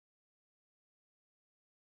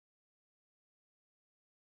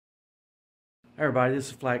Hi everybody, this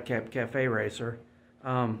is Flat Cap Cafe Racer.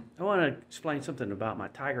 I want to explain something about my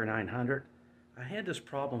Tieger 900. I had this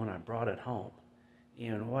problem when I brought it home,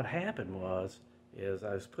 and what happened is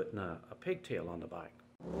I was putting a pigtail on the bike.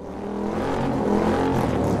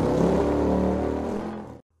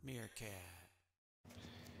 Meerkat.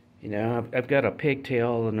 You know, I've got a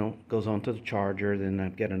pigtail and it goes onto the charger, then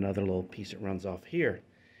I've got another little piece that runs off here.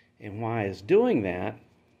 And while I was doing that,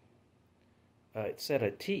 it said a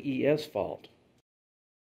TES fault.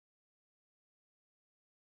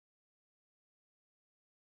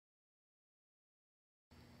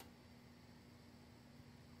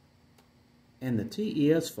 And the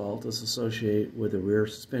TES fault is associated with the rear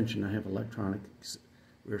suspension. I have electronic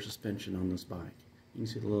rear suspension on this bike. You can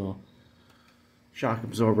see the little shock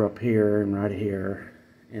absorber up here and right here,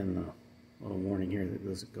 and the little warning here that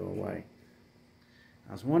doesn't go away.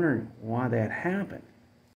 I was wondering why that happened.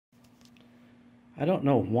 I don't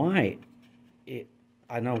know why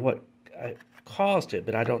I know what caused it,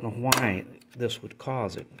 but I don't know why this would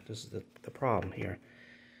cause it. This is the problem here.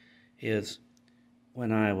 Is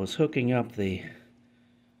when I was hooking up the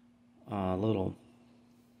little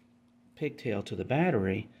pigtail to the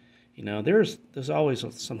battery, you know, there's always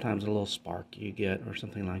sometimes a little spark you get or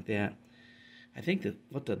something like that. I think that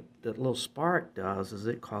what the little spark does is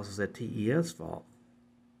it causes that TES fault.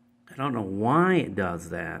 I don't know why it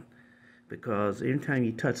does that, because anytime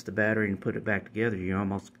you touch the battery and put it back together, you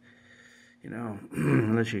almost, you know,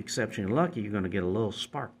 unless you're exceptionally lucky, you're going to get a little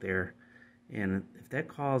spark there. And if that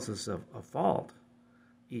causes a fault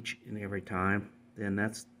each and every time, then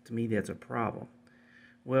to me that's a problem.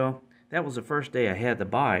 Well, that was the first day I had the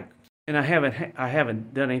bike, and I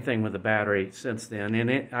haven't done anything with the battery since then.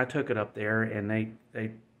 And I took it up there, and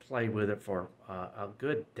they played with it for a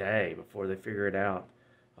good day before they figured out.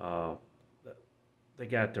 They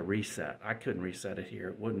got it to reset. I couldn't reset it here.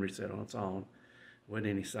 It wouldn't reset on its own. Wasn't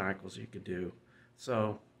any cycles you could do.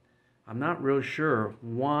 So I'm not real sure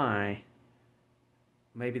why.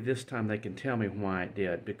 Maybe this time they can tell me why it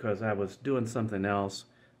did, because I was doing something else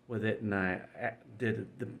with it, and I did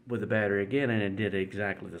it with the battery again, and it did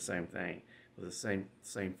exactly the same thing with the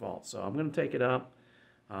same fault. So I'm going to take it up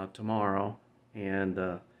tomorrow and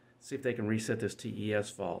see if they can reset this TES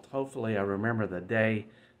fault. Hopefully I remember the day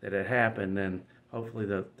that it happened, and hopefully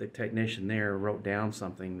the technician there wrote down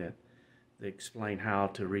something that explained how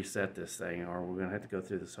to reset this thing, or we're going to have to go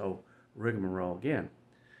through this whole rigmarole again.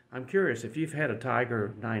 I'm curious, if you've had a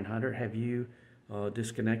Tieger 900, have you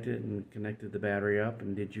disconnected and connected the battery up,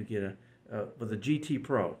 and did you get with a GT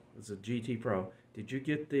Pro? It's a GT Pro. Did you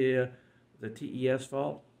get the TES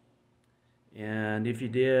fault? And if you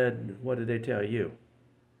did, what did they tell you?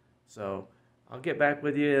 So I'll get back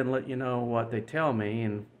with you and let you know what they tell me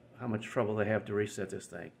and how much trouble they have to reset this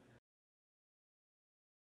thing.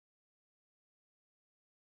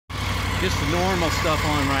 Just the normal stuff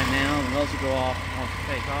on right now, and those will go off once you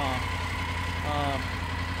take off.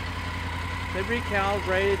 They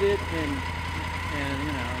recalibrated it and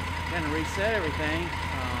you know, kind of reset everything.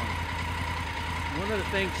 One of the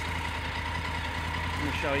things I'm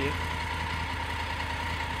going to show you.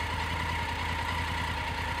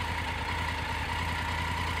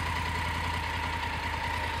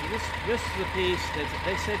 This is a piece that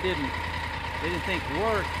they said they didn't think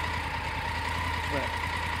worked, but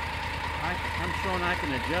I'm showing I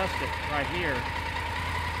can adjust it right here,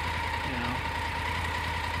 you know.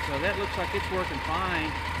 So that looks like it's working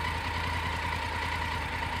fine.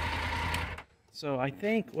 So I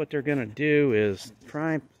think what they're going to do is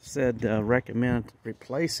recommend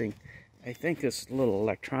replacing, I think, this little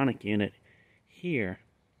electronic unit here.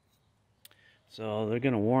 So they're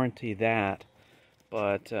going to warranty that,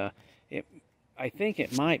 but I think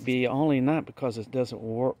it might be only not because it doesn't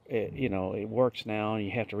work, you know, it works now and you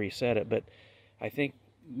have to reset it, but I think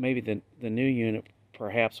maybe the new unit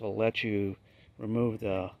perhaps will let you remove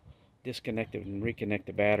the disconnected and reconnect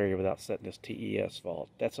the battery without setting this TES fault.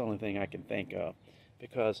 That's the only thing I can think of,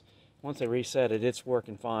 because once they reset it, it's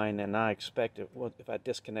working fine, and I expect it, if I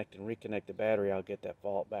disconnect and reconnect the battery, I'll get that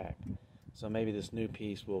fault back. So maybe this new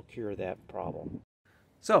piece will cure that problem.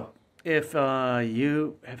 So if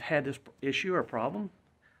you have had this issue or problem,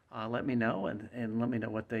 let me know, and let me know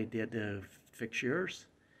what they did to fix yours.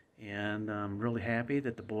 And I'm really happy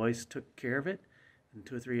that the boys took care of it in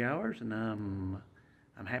 2 or 3 hours, and I'm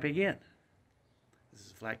happy again. This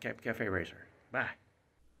is Flat Cap Cafe Racer. Bye.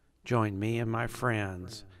 Join me and my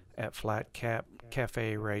friends at Flat Cap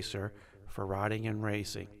Cafe Racer for riding and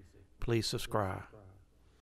racing. Please subscribe.